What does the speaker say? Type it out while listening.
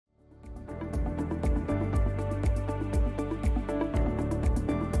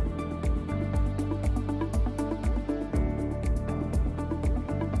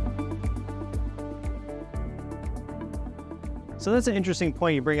So that's an interesting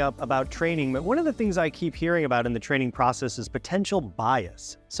point you bring up about training, but one of the things I keep hearing about in the training process is potential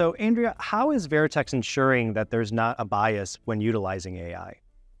bias. So Andrea, how is Veritext ensuring that there's not a bias when utilizing AI?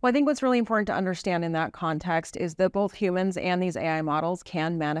 Well, I think what's really important to understand in that context is that both humans and these AI models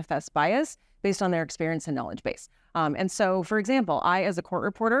can manifest bias based on their experience and knowledge base. And so, for example, I, as a court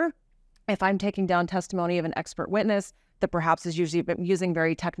reporter, if I'm taking down testimony of an expert witness that perhaps is usually using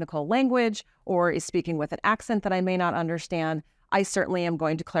very technical language or is speaking with an accent that I may not understand, I certainly am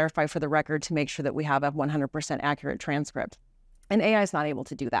going to clarify for the record to make sure that we have a 100% accurate transcript. And AI is not able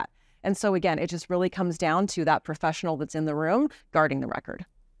to do that. And so again, it just really comes down to that professional that's in the room guarding the record.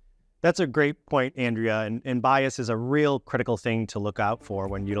 That's a great point, Andrea, and bias is a real critical thing to look out for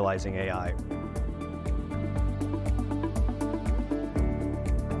when utilizing AI.